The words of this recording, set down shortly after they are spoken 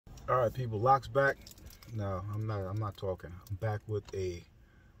All right, people, Locks back. No, I'm not talking. I'm back with a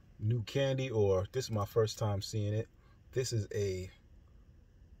new candy, or this is my first time seeing it. This is a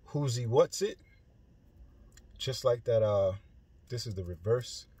Whozeewhatzit. Just like that, this is the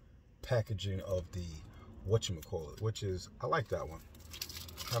reverse packaging of the whatchamacallit, which is, I like that one.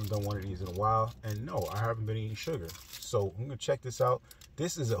 I haven't done one of these in a while, and no, I haven't been eating sugar. So I'm gonna check this out.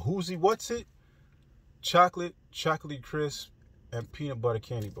 This is a Whozeewhatzit chocolate crisp and peanut butter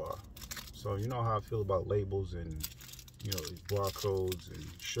candy bar. So you know how I feel about labels and, you know, these barcodes and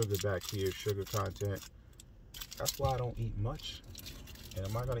sugar back here, sugar content. That's why I don't eat much. And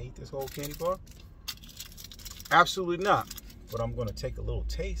am I gonna eat this whole candy bar? Absolutely not. But I'm gonna take a little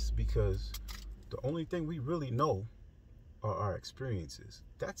taste, because the only thing we really know are our experiences.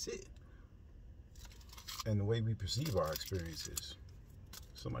 That's it. And the way we perceive our experiences.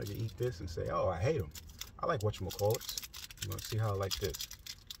 Somebody can eat this and say, oh, I hate them. I like whatchamacallits. You want to see how I like this?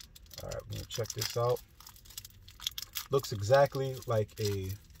 All right, we're gonna check this out. Looks exactly like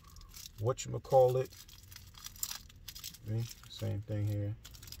a whatchamacallit. Same thing here.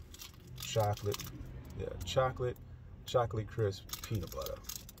 Chocolate. Yeah, chocolate crisp peanut butter.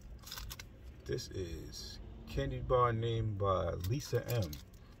 This is candy bar named by Lisa M.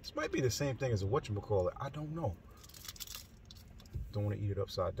 This might be the same thing as a whatchamacallit. I don't know. Don't want to eat it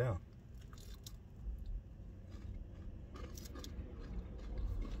upside down.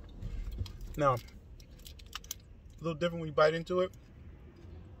 Now, a little different when you bite into it.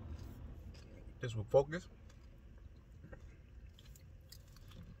 This will focus.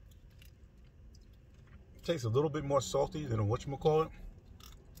 Tastes a little bit more salty than a whatchamacallit,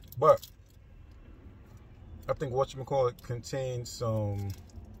 but I think whatchamacallit contains some,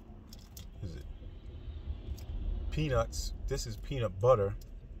 is it peanuts? This is peanut butter,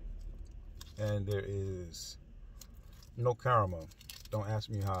 and there is no caramel. Don't ask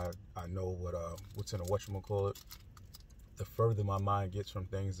me how I know what's in a whatchamacallit. The further my mind gets from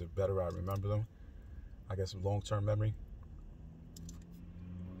things, the better I remember them. I guess long-term memory.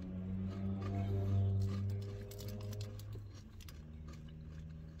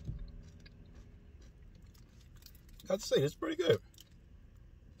 I have to say, it's pretty good.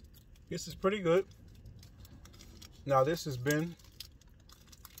 This is pretty good. Now, this has been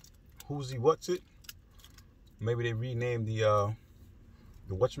Whozeewhatzit. Maybe they renamed the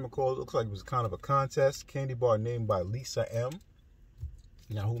whatchamacallit. Looks like it was kind of a contest. Candy bar named by Lisa M.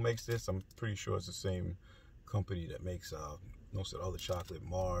 Now, who makes this? I'm pretty sure it's the same company that makes most of the other chocolate,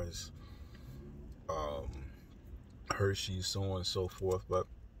 Mars, Hershey's, so on and so forth. But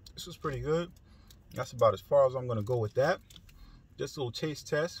this was pretty good. That's about as far as I'm going to go with that. Just a little taste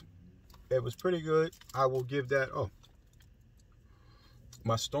test. It was pretty good. I will give that,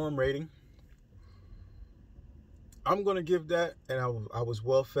 my storm rating. I'm going to give that, and I was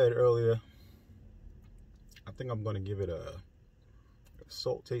well fed earlier. I think I'm going to give it a,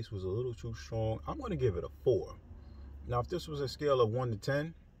 salt taste was a little too strong. I'm going to give it a 4. Now, if this was a scale of 1 to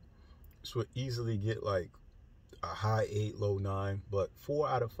 10, this would easily get like a high 8, low 9, but 4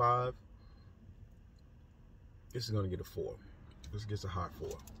 out of 5, this is going to get a 4. This gets a high 4,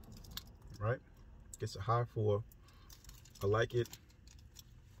 right? Gets a high 4. I like it.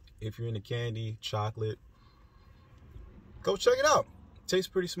 If you're into candy, chocolate, go check it out. Tastes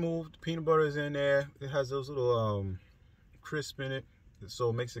pretty smooth. The peanut butter is in there. It has those little crisp in it, so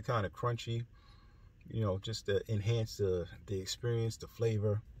it makes it kind of crunchy. You know, just to enhance the experience, the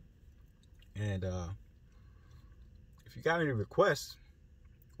flavor. And if you got any requests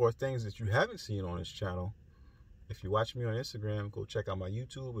or things that you haven't seen on this channel, if you watch me on Instagram, go check out my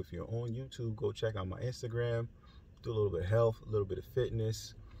YouTube. If you're on YouTube, go check out my Instagram. Do a little bit of health, a little bit of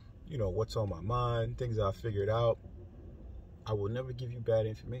fitness. You know, what's on my mind, things I figured out. I will never give you bad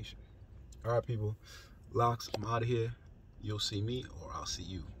information. All right, people. Locks, I'm out of here. You'll see me, or I'll see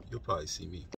you. You'll probably see me.